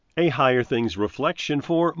A Higher Things reflection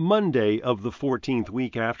for Monday of the 14th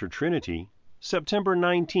week after Trinity, September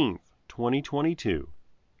 19th, 2022.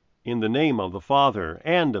 In the name of the Father,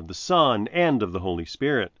 and of the Son, and of the Holy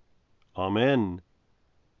Spirit. Amen.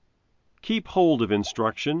 Keep hold of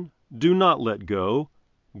instruction, do not let go,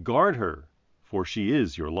 guard her, for she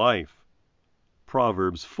is your life.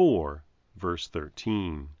 Proverbs 4, verse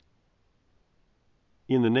 13.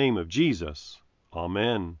 In the name of Jesus,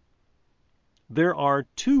 Amen. There are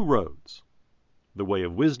two roads, the way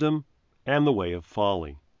of wisdom and the way of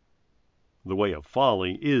folly. The way of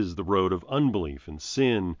folly is the road of unbelief and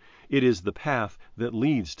sin. It is the path that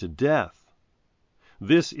leads to death.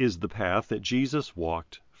 This is the path that Jesus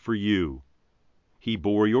walked for you. He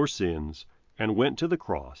bore your sins and went to the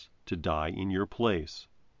cross to die in your place.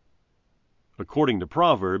 According to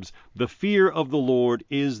Proverbs, the fear of the Lord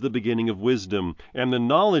is the beginning of wisdom, and the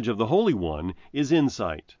knowledge of the Holy One is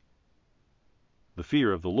insight. The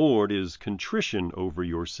fear of the Lord is contrition over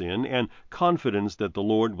your sin and confidence that the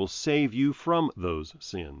Lord will save you from those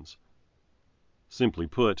sins. Simply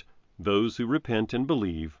put, those who repent and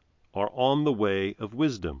believe are on the way of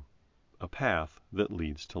wisdom, a path that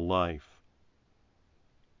leads to life.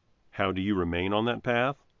 How do you remain on that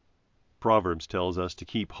path? Proverbs tells us to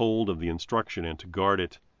keep hold of the instruction and to guard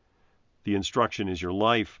it. The instruction is your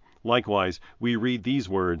life. Likewise, we read these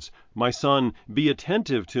words, "My son, be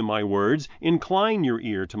attentive to my words, incline your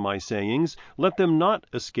ear to my sayings, let them not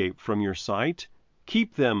escape from your sight,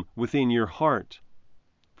 keep them within your heart,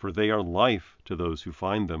 for they are life to those who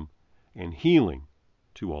find them, and healing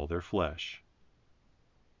to all their flesh."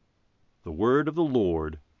 The word of the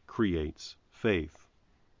Lord creates faith.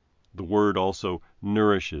 The word also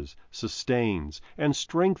nourishes, sustains, and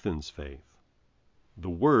strengthens faith.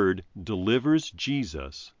 The word delivers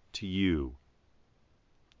Jesus to you.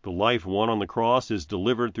 The life won on the cross is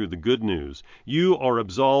delivered through the good news. You are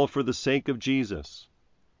absolved for the sake of Jesus.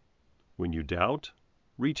 When you doubt,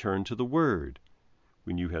 return to the word.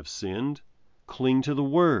 When you have sinned, cling to the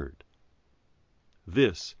word.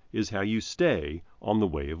 This is how you stay on the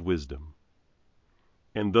way of wisdom.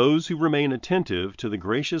 And those who remain attentive to the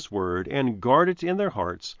gracious word and guard it in their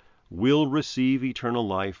hearts will receive eternal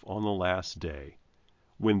life on the last day,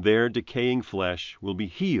 when their decaying flesh will be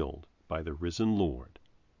healed by the risen Lord.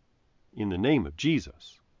 In the name of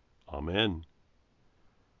Jesus, Amen.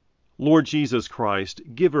 Lord Jesus Christ,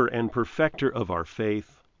 giver and perfecter of our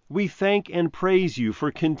faith, we thank and praise you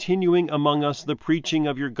for continuing among us the preaching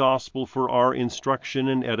of your gospel for our instruction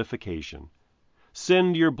and edification.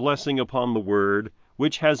 Send your blessing upon the word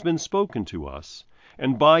which has been spoken to us,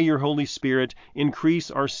 and by your Holy Spirit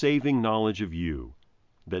increase our saving knowledge of you,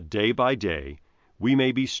 that day by day we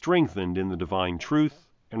may be strengthened in the divine truth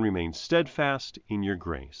and remain steadfast in your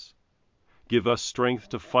grace. Give us strength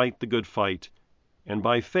to fight the good fight, and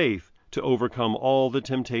by faith to overcome all the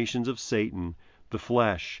temptations of Satan, the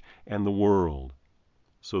flesh, and the world,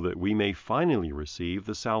 so that we may finally receive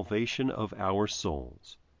the salvation of our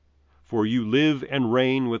souls. For you live and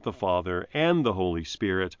reign with the Father and the Holy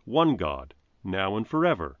Spirit, one God, now and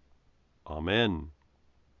forever. Amen.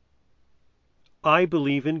 I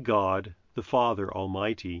believe in God, the Father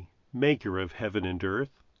Almighty, maker of heaven and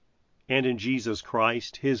earth, and in Jesus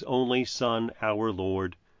Christ, his only Son, our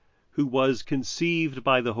Lord, who was conceived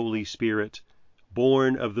by the Holy Spirit,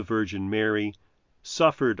 born of the Virgin Mary,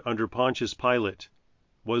 suffered under Pontius Pilate,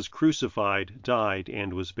 was crucified, died,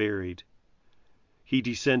 and was buried. He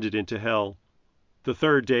descended into hell. The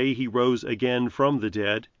third day he rose again from the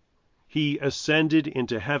dead. He ascended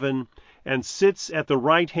into heaven and sits at the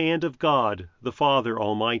right hand of God, the Father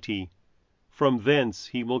Almighty. From thence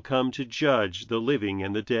he will come to judge the living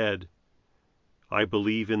and the dead. I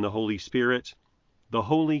believe in the Holy Spirit, the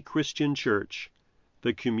holy Christian Church,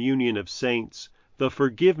 the communion of saints, the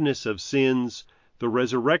forgiveness of sins, the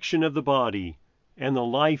resurrection of the body, and the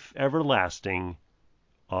life everlasting.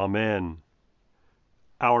 Amen.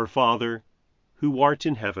 Our Father, who art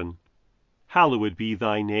in heaven, hallowed be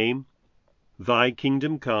thy name. Thy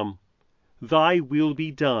kingdom come, thy will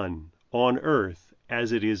be done, on earth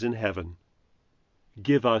as it is in heaven.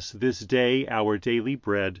 Give us this day our daily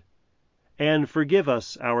bread, and forgive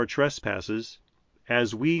us our trespasses,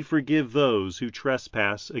 as we forgive those who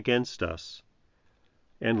trespass against us.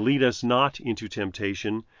 And lead us not into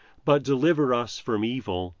temptation, but deliver us from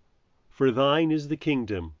evil. For thine is the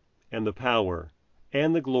kingdom, and the power,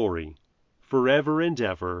 and the glory, forever and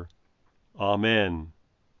ever. Amen.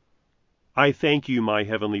 I thank you, my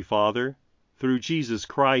heavenly Father, through Jesus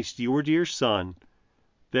Christ, your dear Son,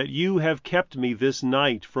 that you have kept me this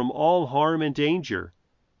night from all harm and danger,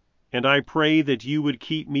 and I pray that you would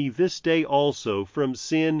keep me this day also from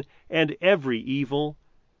sin and every evil,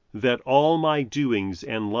 that all my doings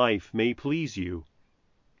and life may please you.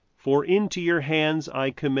 For into your hands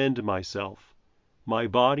I commend myself, my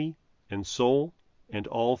body and soul and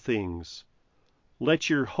all things. Let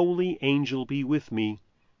your holy angel be with me,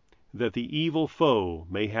 that the evil foe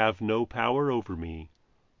may have no power over me.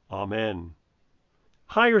 Amen.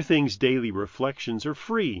 Higher Things Daily Reflections are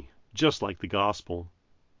free, just like the Gospel,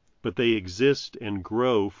 but they exist and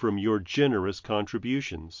grow from your generous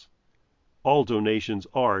contributions. All donations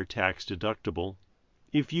are tax deductible.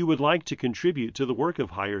 If you would like to contribute to the work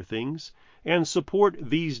of Higher Things and support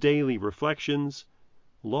these daily reflections,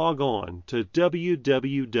 log on to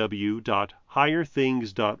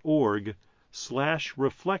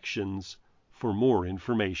www.higherthings.org/reflections for more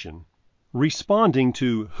information. Responding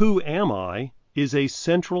to "Who am I?" is a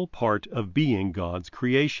central part of being God's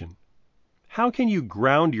creation. How can you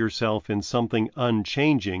ground yourself in something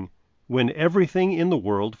unchanging when everything in the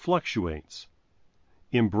world fluctuates?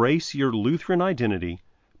 Embrace your Lutheran identity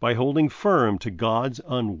by holding firm to God's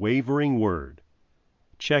unwavering word.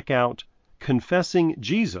 Check out Confessing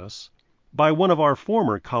Jesus by one of our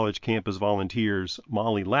former college campus volunteers,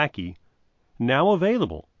 Molly Lackey, now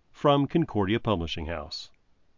available from Concordia Publishing House.